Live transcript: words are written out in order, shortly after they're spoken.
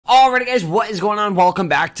Alrighty guys, what is going on? Welcome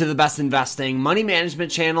back to the best investing money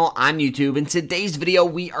management channel on YouTube. In today's video,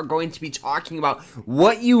 we are going to be talking about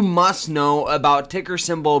what you must know about ticker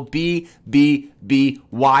symbol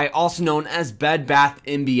BBBY, also known as Bed Bath &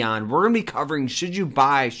 Beyond. We're going to be covering should you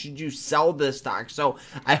buy, should you sell this stock. So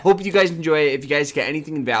I hope you guys enjoy it. If you guys get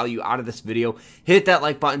anything in value out of this video, hit that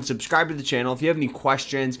like button, subscribe to the channel. If you have any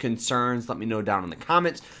questions, concerns, let me know down in the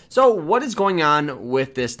comments. So what is going on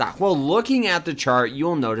with this stock? Well, looking at the chart,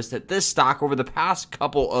 you'll notice that this stock over the past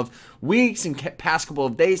couple of weeks and past couple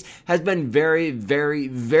of days has been very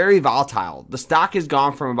volatile. The stock has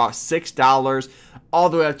gone from about $6 all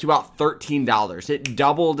the way up to about $13. It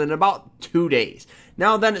doubled in about 2 days.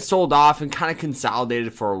 Now then it sold off and kind of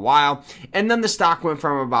consolidated for a while, and then the stock went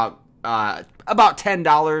from about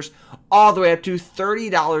 $10 all the way up to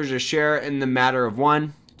 $30 a share in the matter of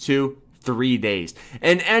 1, 2, 3 days.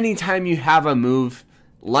 And anytime you have a move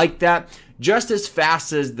like that, just as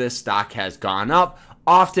fast as this stock has gone up,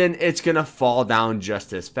 often it's going to fall down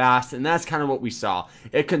just as fast. And that's kind of what we saw.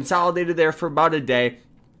 It consolidated there for about a day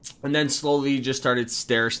and then slowly just started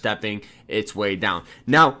stair-stepping its way down.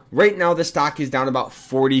 Now, right now, the stock is down about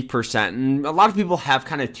 40%. And a lot of people have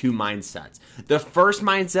kind of two mindsets. The first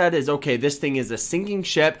mindset is, okay, this thing is a sinking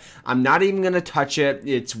ship. I'm not even going to touch it.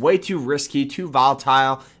 It's way too risky, too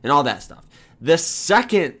volatile, and all that stuff. The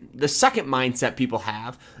second mindset people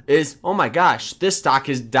have is, oh my gosh, this stock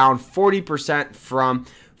is down 40% from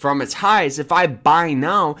its highs. If I buy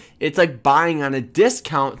now, it's like buying on a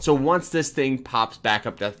discount. So once this thing pops back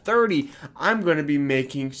up to 30, I'm going to be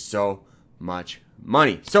making so much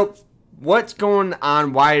money. So what's going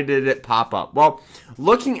on? Why did it pop up? Well,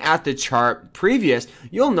 looking at the chart previous,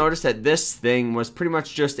 you'll notice that this thing was pretty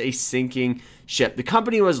much just a sinking ship. The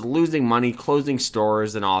company was losing money, closing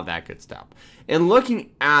stores, and all that good stuff. And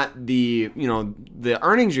looking at the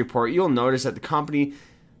earnings report, you'll notice that the company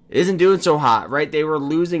isn't doing so hot, right? They were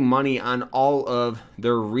losing money on all of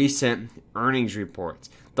their recent earnings reports.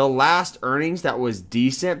 The last earnings that was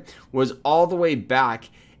decent was all the way back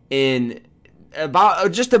in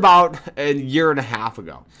just about a year and a half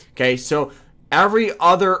ago. Okay, so every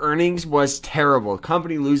other earnings was terrible.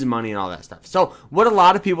 Company losing money and all that stuff. So what a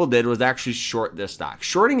lot of people did was actually short this stock.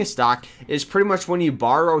 Shorting a stock is pretty much when you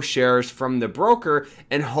borrow shares from the broker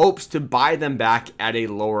in hopes to buy them back at a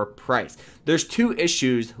lower price. There's two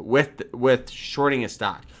issues with shorting a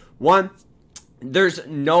stock. One, there's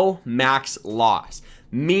no max loss.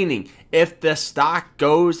 Meaning, if the stock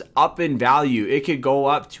goes up in value, it could go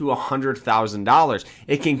up to $100,000.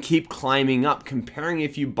 It can keep climbing up. Comparing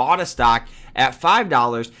if you bought a stock at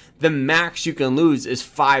 $5, the max you can lose is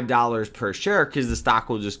 $5 per share because the stock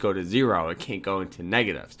will just go to zero. It can't go into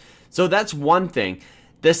negatives. So that's one thing.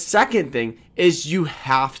 The second thing is you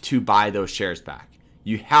have to buy those shares back.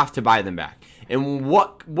 You have to buy them back. And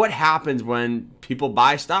what happens when people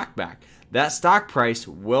buy stock back? That stock price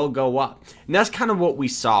will go up. And that's kind of what we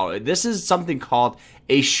saw. This is something called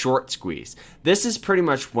a short squeeze. This is pretty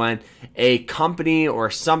much when a company or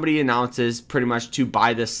somebody announces pretty much to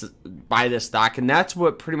buy this stock. And that's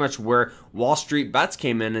what pretty much where Wall Street Bets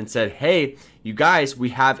came in and said, hey, you guys,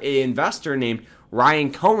 we have an investor named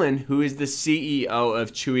Ryan Cohen, who is the CEO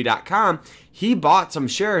of Chewy.com. He bought some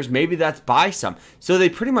shares. Maybe let's buy some. So they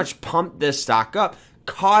pretty much pumped this stock up,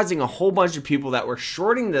 causing a whole bunch of people that were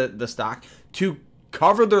shorting the stock to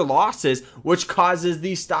cover their losses, which causes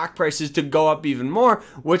these stock prices to go up even more,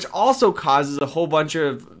 which also causes a whole bunch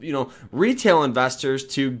of retail investors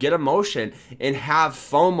to get emotion and have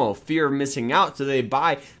FOMO, fear of missing out, so they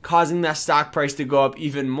buy, causing that stock price to go up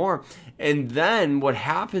even more. And then what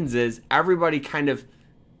happens is everybody kind of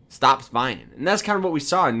stops buying, and that's kind of what we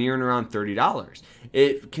saw near and around $30.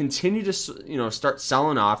 It continued to start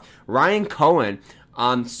selling off. Ryan Cohen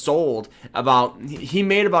sold he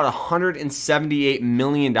made about $178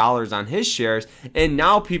 million on his shares, and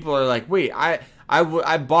now people are like, wait,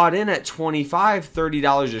 I bought in at $25,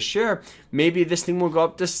 $30 a share. Maybe this thing will go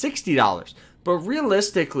up to $60. But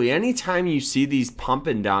realistically, anytime you see these pump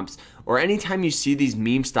and dumps or anytime you see these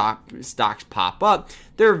meme stocks pop up,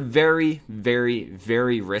 they're very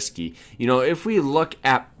risky. If we look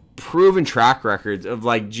at proven track records of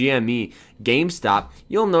like GME, GameStop,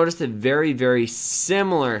 you'll notice a very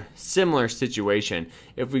similar situation.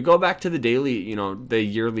 If we go back to the daily, the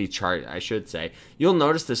yearly chart, I should say, you'll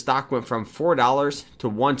notice the stock went from $4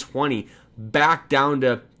 to $120, back down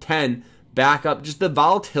to $10, back up. Just the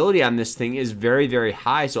volatility on this thing is very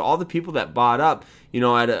high. So all the people that bought up, at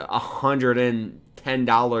 $110,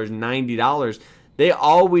 $90, they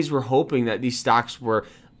always were hoping that these stocks were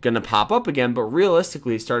going to pop up again, but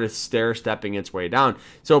realistically it started stair-stepping its way down.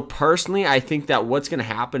 So personally, I think that what's going to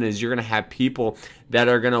happen is you're going to have people that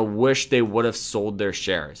are going to wish they would have sold their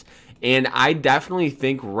shares. And I definitely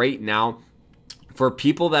think right now, for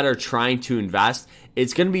people that are trying to invest,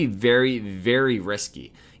 it's going to be very, very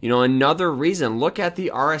risky. You know, another reason, look at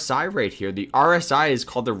the RSI right here. The RSI is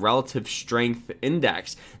called the Relative Strength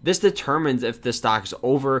Index. This determines if the stock is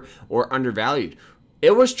over or undervalued.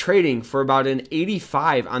 It was trading for about an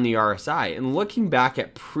 85 on the RSI. And looking back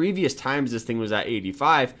at previous times this thing was at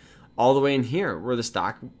 85, all the way in here where the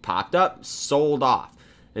stock popped up, sold off.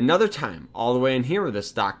 Another time, all the way in here where the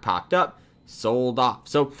stock popped up, sold off.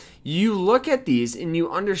 So you look at these and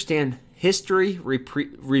you understand history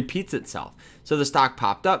repeats itself. So the stock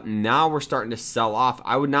popped up, now we're starting to sell off.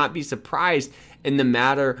 I would not be surprised in the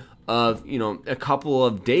matter of, you know, a couple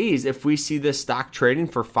of days if we see this stock trading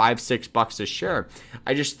for $5-6 a share.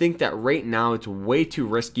 I just think that right now it's way too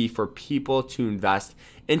risky for people to invest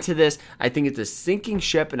into this. I think it's a sinking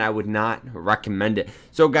ship and I would not recommend it.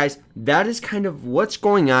 So guys, that is kind of what's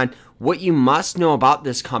going on, what you must know about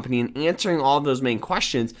this company, and answering all those main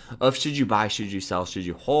questions of should you buy, should you sell, should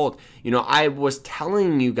you hold. You know, I was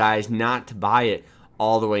telling you guys not to buy it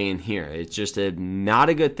all the way in here. It's just not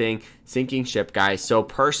a good thing, sinking ship, guys. So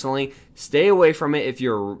personally, stay away from it. If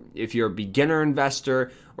you're a beginner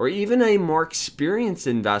investor or even a more experienced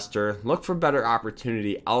investor, look for better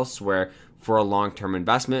opportunity elsewhere for a long-term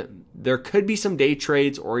investment. There could be some day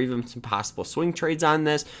trades or even some possible swing trades on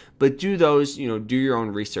this, but do those, you know, do your own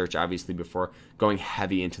research obviously before going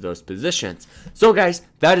heavy into those positions. So guys,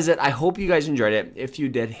 that is it. I hope you guys enjoyed it. If you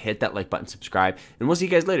did, hit that like button, subscribe, and we'll see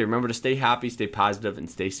you guys later. Remember to stay happy, stay positive, and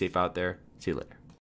stay safe out there. See you later.